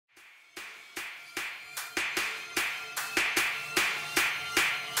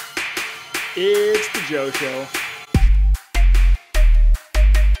It's the Joe Show.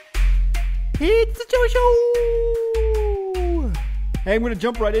 It's the Joe Show! Hey, I'm going to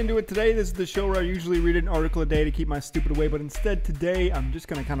jump right into it today. This is the show where I usually read an article a day to keep my stupid away, but instead today I'm just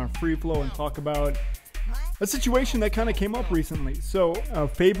going to kind of free flow and talk about a situation that kind of came up recently. So, a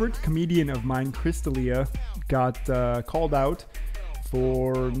favorite comedian of mine, Chris D'Elia, got called out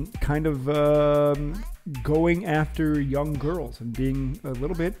for kind of going after young girls and being a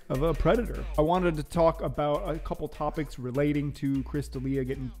little bit of a predator. I wanted to talk about a couple topics relating to Chris D'Elia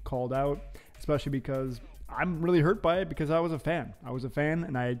getting called out, especially because I'm really hurt by it because I was a fan.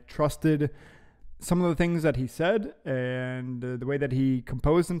 And I trusted some of the things that he said, and the way that he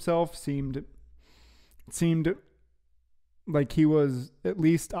composed himself seemed like he was at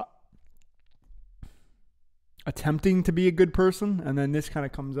least attempting to be a good person. And then this kind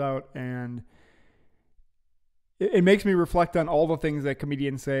of comes out, and it makes me reflect on all the things that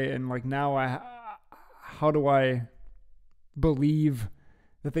comedians say, and like now how do I believe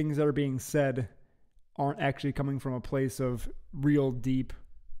the things that are being said aren't actually coming from a place of real deep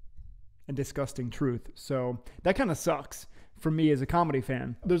and disgusting truth. So that kind of sucks for me as a comedy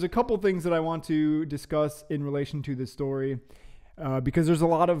fan. There's a couple things that I want to discuss in relation to this story, because there's a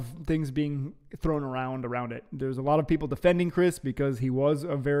lot of things being thrown around it. There's a lot of people defending Chris because he was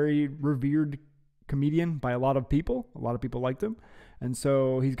a very revered comedian by a lot of people. A lot of people liked him. And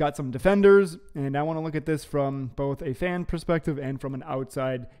so he's got some defenders, and I want to look at this from both a fan perspective and from an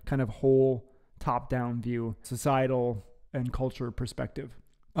outside kind of whole top-down view, societal and culture perspective.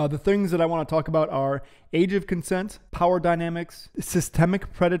 The things that I want to talk about are age of consent, power dynamics,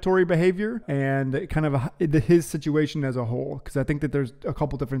 systemic predatory behavior, and kind of his situation as a whole, because I think that there's a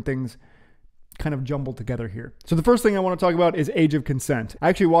couple different things kind of jumbled together here. So the first thing I want to talk about is age of consent. I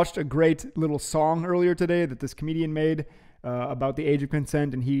actually watched a great little song earlier today that this comedian made about the age of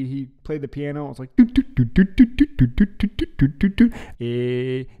consent, and he played the piano. It was like,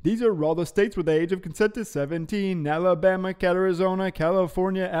 these are all the states where the age of consent is 17: Alabama, Arizona,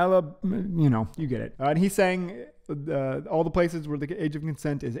 California, you get it. And he sang all the places where the age of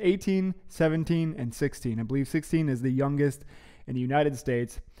consent is 18, 17, and 16. I believe 16 is the youngest in the United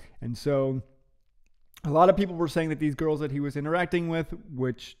States. And so a lot of people were saying that these girls that he was interacting with,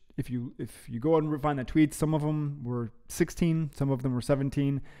 which if you go and find the tweets, some of them were 16, some of them were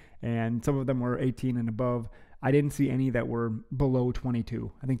 17, and some of them were 18 and above. I didn't see any that were below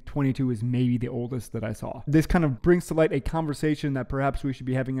 22. I think 22 is maybe the oldest that I saw. This kind of brings to light a conversation that perhaps we should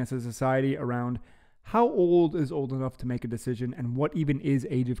be having as a society around how old is old enough to make a decision, and what even is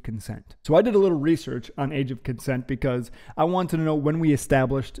age of consent. So I did a little research on age of consent because I wanted to know when we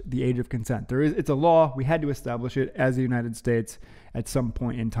established the age of consent. It's a law. We had to establish it as the United States at some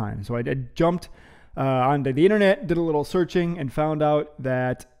point in time. So I jumped onto the internet, did a little searching, and found out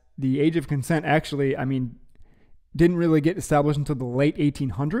that the age of consent actually, didn't really get established until the late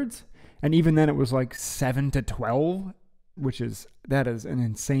 1800s. And even then it was like 7 to 12. That is an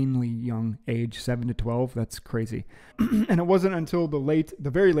insanely young age, 7 to 12. That's crazy. And it wasn't until the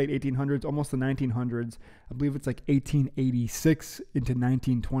very late 1800s, almost the 1900s, I believe it's like 1886 into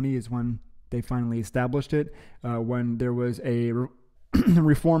 1920 is when they finally established it, when there was a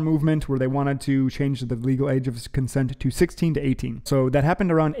reform movement where they wanted to change the legal age of consent to 16 to 18. So that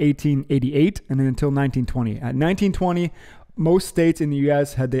happened around 1888 and then until 1920. At 1920, most states in the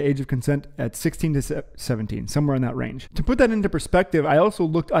U.S. had the age of consent at 16 to 17, somewhere in that range. To put that into perspective, I also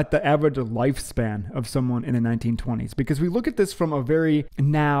looked at the average lifespan of someone in the 1920s, because we look at this from a very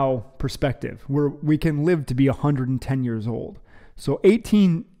now perspective, where we can live to be 110 years old. So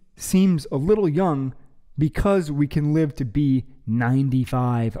 18 seems a little young because we can live to be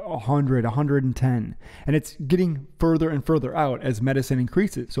 95, 100, 110. And it's getting further and further out as medicine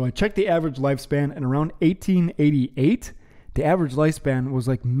increases. So I checked the average lifespan, and around 1888, the average lifespan was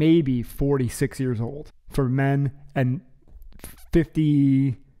like maybe 46 years old for men and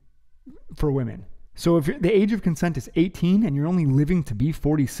 50 for women. So if the age of consent is 18 and you're only living to be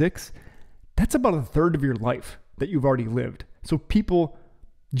 46, that's about a third of your life that you've already lived. So people,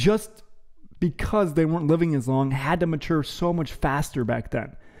 just because they weren't living as long, had to mature so much faster back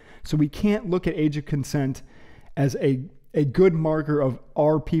then. So we can't look at age of consent as a good marker of,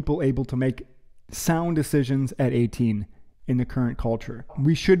 are people able to make sound decisions at 18 in the current culture.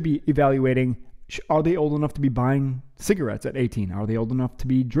 We should be evaluating, are they old enough to be buying cigarettes at 18? Are they old enough to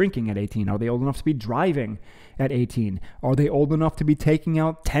be drinking at 18? Are they old enough to be driving at 18? Are they old enough to be taking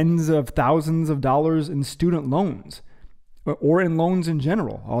out tens of thousands of dollars in student loans? Or in loans in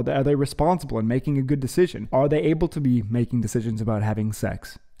general? Are they responsible and making a good decision? Are they able to be making decisions about having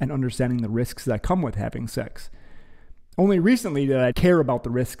sex and understanding the risks that come with having sex? Only recently did I care about the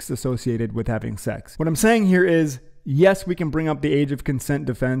risks associated with having sex. What I'm saying here is, yes, we can bring up the age of consent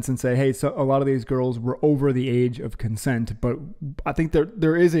defense and say, hey, so a lot of these girls were over the age of consent. But I think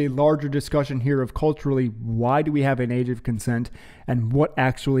there is a larger discussion here of culturally, why do we have an age of consent and what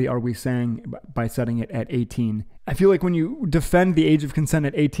actually are we saying by setting it at 18? I feel like when you defend the age of consent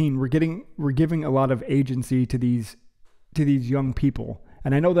at 18, we're giving a lot of agency to these young people.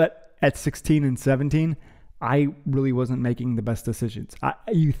 And I know that at 16 and 17, I really wasn't making the best decisions.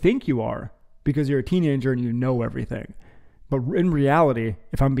 You think you are because you're a teenager and you know everything. But in reality,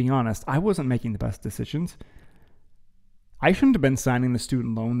 if I'm being honest, I wasn't making the best decisions. I shouldn't have been signing the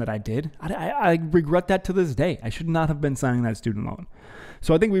student loan that I did. I regret that to this day. I should not have been signing that student loan.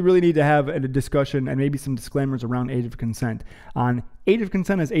 So I think we really need to have a discussion and maybe some disclaimers around age of consent. On age of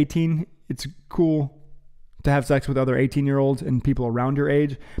consent is 18. It's cool to have sex with other 18-year-olds and people around your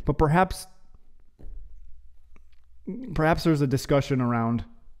age, but perhaps there's a discussion around,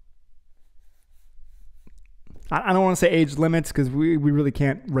 I don't want to say age limits because we really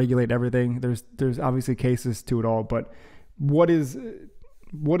can't regulate everything. There's obviously cases to it all, but what is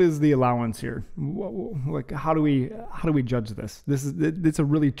the allowance here? Like, how do we judge this? It's a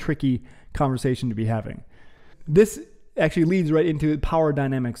really tricky conversation to be having. This actually leads right into power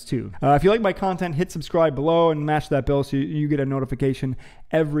dynamics too. If you like my content, hit subscribe below and mash that bell so you get a notification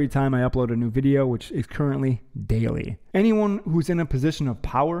every time I upload a new video, which is currently daily. Anyone who's in a position of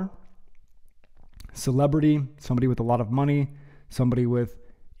power, celebrity, somebody with a lot of money, somebody with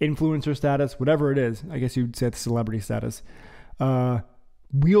influencer status, whatever it is, I guess you'd say the celebrity status,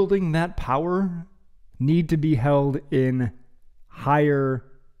 wielding that power need to be held in higher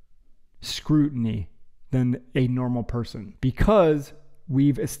scrutiny than a normal person, because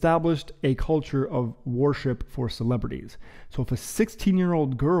we've established a culture of worship for celebrities. So if a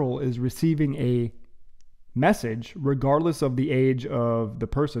 16-year-old girl is receiving a message, regardless of the age of the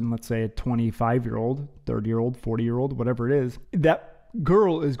person, let's say a 25-year-old, 30-year-old, 40-year-old, whatever it is, that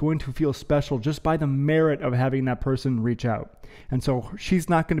girl is going to feel special just by the merit of having that person reach out. And so she's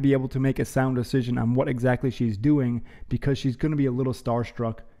not going to be able to make a sound decision on what exactly she's doing because she's going to be a little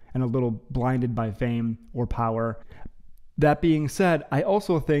starstruck and a little blinded by fame or power. That being said, I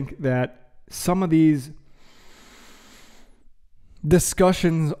also think that some of these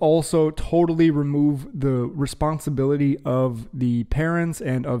discussions also totally remove the responsibility of the parents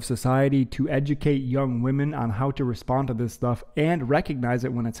and of society to educate young women on how to respond to this stuff and recognize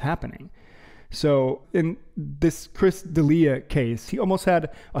it when it's happening. So in this Chris D'Elia case, he almost had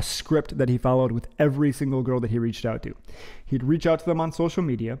a script that he followed with every single girl that he reached out to. He'd reach out to them on social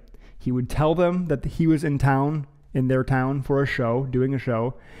media. He would tell them that he was in their town for a show, doing a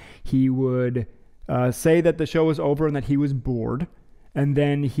show. He would say that the show was over and that he was bored. And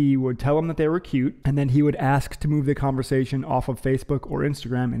then he would tell them that they were cute. And then he would ask to move the conversation off of Facebook or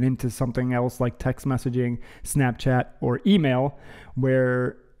Instagram and into something else like text messaging, Snapchat, or email,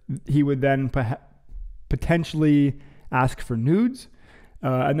 where he would then potentially ask for nudes.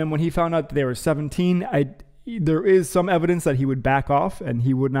 And then when he found out that they were 17, there is some evidence that he would back off and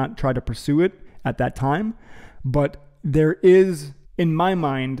he would not try to pursue it at that time. But there is, in my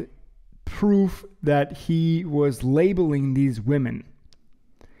mind, proof that he was labeling these women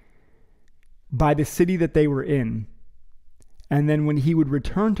by the city that they were in. And then when he would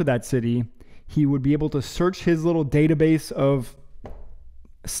return to that city, he would be able to search his little database of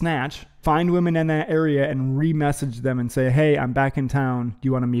Snatch, find women in that area and re-message them and say, hey, I'm back in town. Do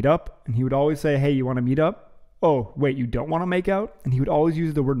you want to meet up? And he would always say, hey, you want to meet up? Oh, wait, you don't want to make out? And he would always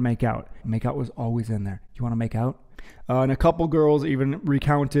use the word make out. Make out was always in there. You want to make out? And a couple girls even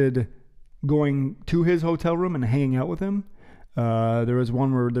recounted going to his hotel room and hanging out with him. There was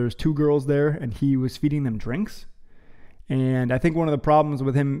one where there's two girls there and he was feeding them drinks. And I think one of the problems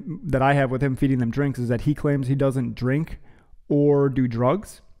with him that I have with him feeding them drinks is that he claims he doesn't drink or do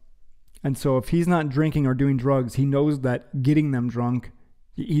drugs. And so if he's not drinking or doing drugs, he knows that getting them drunk,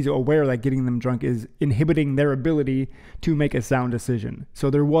 he's aware that getting them drunk is inhibiting their ability to make a sound decision. So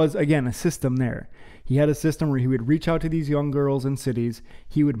there was, again, a system there. He had a system where he would reach out to these young girls in cities.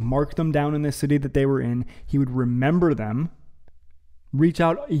 He would mark them down in the city that they were in. He would remember them, reach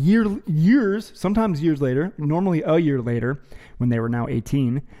out years, sometimes years later, normally a year later when they were now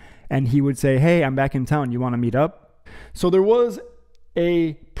 18. And he would say, hey, I'm back in town. You want to meet up? So there was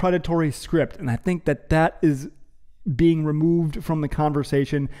a predatory script. And I think that is being removed from the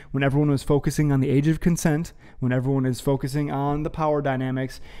conversation when everyone was focusing on the age of consent, when everyone is focusing on the power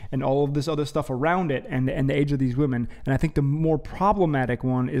dynamics and all of this other stuff around it and the age of these women. And I think the more problematic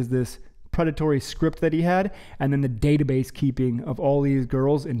one is this predatory script that he had, and then the database keeping of all these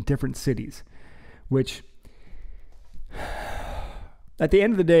girls in different cities, which at the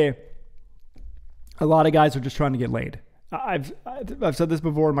end of the day, a lot of guys are just trying to get laid. I've said this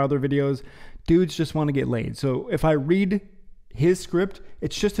before in my other videos. Dudes just want to get laid. So if I read his script,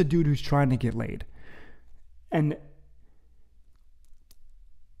 it's just a dude who's trying to get laid. And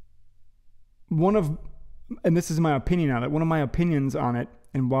this is my opinion on it. One of my opinions on it,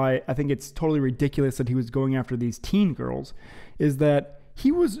 and why I think it's totally ridiculous that he was going after these teen girls, is that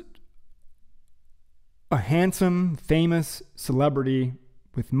he was a handsome, famous celebrity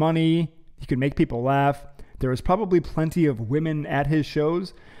with money. He could make people laugh. There was probably plenty of women at his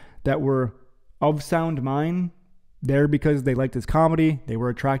shows that were of sound mind there because they liked his comedy, they were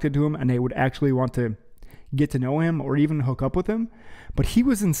attracted to him, and they would actually want to get to know him or even hook up with him. But he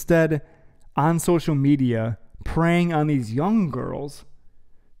was instead on social media preying on these young girls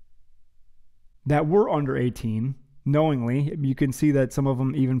that were under 18 knowingly. You can see that some of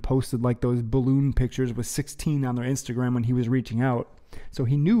them even posted like those balloon pictures with 16 on their Instagram when he was reaching out. So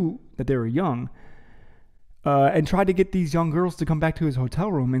he knew that they were young, and tried to get these young girls to come back to his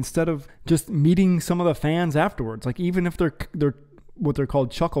hotel room instead of just meeting some of the fans afterwards. Like, even if they're what they're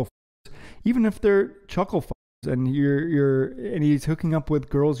called chuckle, even if they're chuckle and and he's hooking up with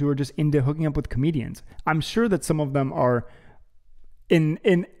girls who are just into hooking up with comedians. I'm sure that some of them are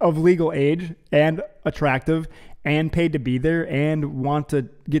of legal age and attractive and paid to be there and want to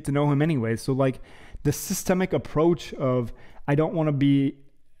get to know him anyway. So like the systemic approach of I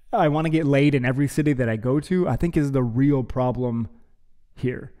want to get laid in every city that I go to, I think is the real problem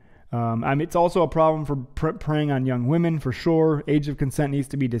here. It's also a problem for preying on young women, for sure. Age of consent needs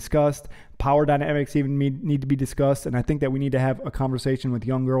to be discussed. Power dynamics even need to be discussed. And I think that we need to have a conversation with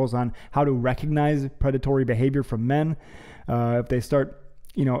young girls on how to recognize predatory behavior from men. If they start,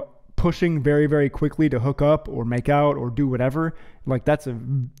 pushing very, very quickly to hook up or make out or do whatever, like that's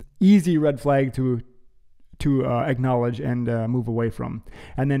an easy red flag to acknowledge and move away from.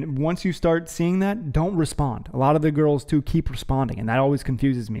 And then once you start seeing that, don't respond. A lot of the girls too keep responding, and that always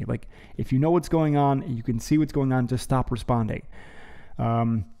confuses me. Like, if you know what's going on, you can see what's going on, just stop responding.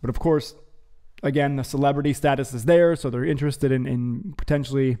 But of course, again, the celebrity status is there, so they're interested in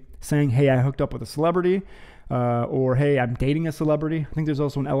potentially saying, hey, I hooked up with a celebrity, or hey, I'm dating a celebrity. I think there's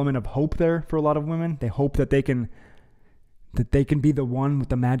also an element of hope there for a lot of women. They hope that they can be the one with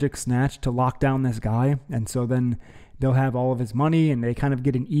the magic snatch to lock down this guy. And so then they'll have all of his money and they kind of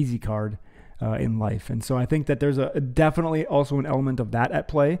get an easy card in life. And so I think that there's definitely also an element of that at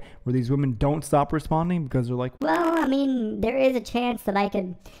play where these women don't stop responding because they're like, well, I mean, there is a chance that I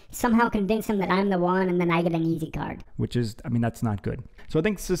could somehow convince him that I'm the one and then I get an easy card. Which is, that's not good. So I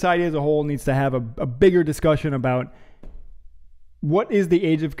think society as a whole needs to have a bigger discussion about what is the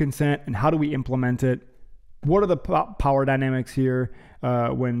age of consent and how do we implement it? What are the power dynamics here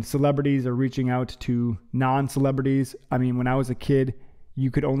when celebrities are reaching out to non-celebrities? When I was a kid,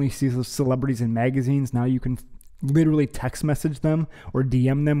 you could only see the celebrities in magazines. Now you can literally text message them or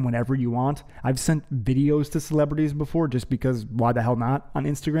DM them whenever you want. I've sent videos to celebrities before just because why the hell not on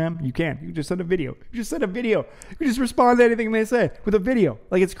Instagram? You can. You just send a video. You just respond to anything they say with a video.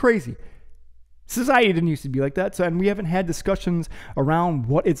 Like, it's crazy. Society didn't used to be like that. And we haven't had discussions around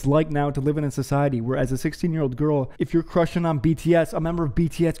what it's like now to live in a society where as a 16-year-old girl, if you're crushing on BTS, a member of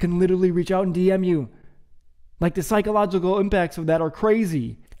BTS can literally reach out and DM you. Like, the psychological impacts of that are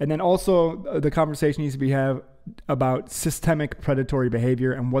crazy. And then also the conversation needs to be have about systemic predatory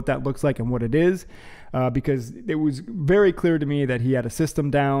behavior and what that looks like and what it is. Because it was very clear to me that he had a system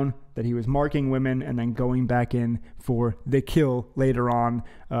down, that he was marking women and then going back in for the kill later on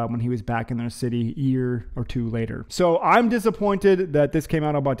when he was back in their city a year or two later. So I'm disappointed that this came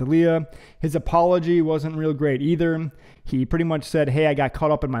out about D'Elia. His apology wasn't real great either. He pretty much said, hey, I got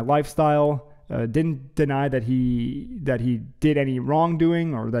caught up in my lifestyle. Didn't deny that he did any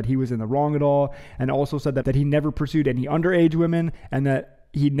wrongdoing or that he was in the wrong at all, and also said that he never pursued any underage women and that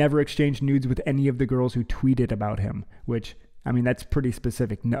he never exchanged nudes with any of the girls who tweeted about him, which, that's pretty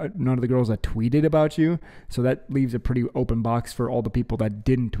specific. None of the girls that tweeted about you, so that leaves a pretty open box for all the people that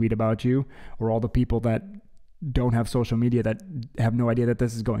didn't tweet about you or all the people that don't have social media that have no idea that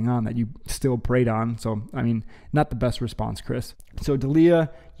this is going on, that you still preyed on. So, not the best response, Chris. So D'Elia,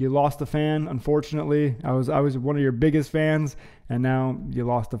 you lost a fan, unfortunately. I was one of your biggest fans, and now you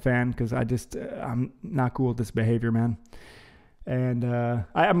lost a fan because I'm not cool with this behavior, man. And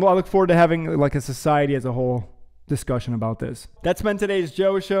I look forward to having like a society as a whole discussion about this. That's been today's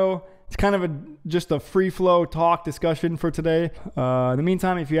Joe Show. It's kind of just a free flow talk discussion for today. In the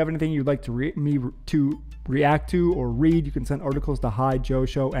meantime, if you have anything you'd like to react to or read, you can send articles to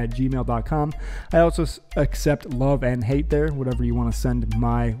hijoeshow@gmail.com. I also accept love and hate there, whatever you want to send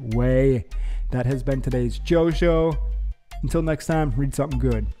my way. That has been today's Joe Show. Until next time, read something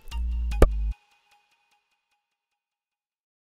good.